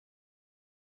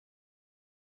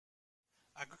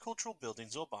Agricultural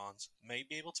buildings or barns may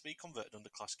be able to be converted under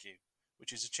Class Q,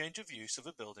 which is a change of use of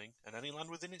a building and any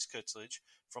land within its curtilage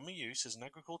from a use as an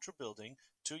agricultural building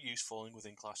to a use falling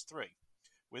within Class 3,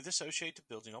 with associated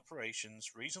building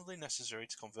operations reasonably necessary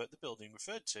to convert the building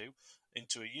referred to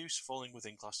into a use falling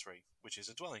within Class 3, which is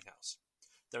a dwelling house.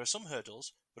 There are some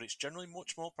hurdles, but it's generally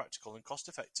much more practical and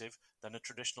cost-effective than a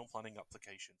traditional planning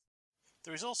application.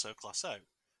 There is also Class O.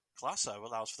 Class O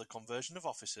allows for the conversion of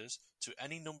offices to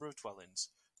any number of dwellings.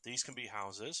 These can be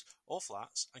houses or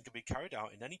flats and can be carried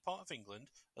out in any part of England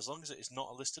as long as it is not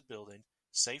a listed building,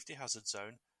 safety hazard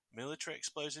zone, military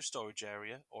explosive storage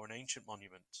area, or an ancient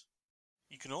monument.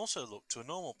 You can also look to a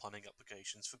normal planning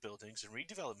applications for buildings and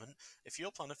redevelopment if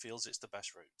your planner feels it's the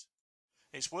best route.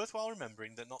 It's worthwhile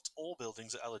remembering that not all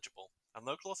buildings are eligible, and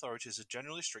local authorities are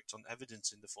generally strict on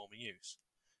evidencing the former use.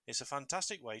 It's a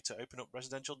fantastic way to open up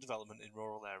residential development in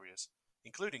rural areas,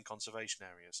 including conservation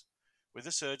areas. With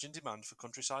a surge in demand for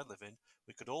countryside living,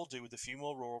 we could all do with a few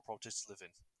more rural properties to live in,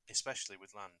 especially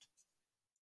with land.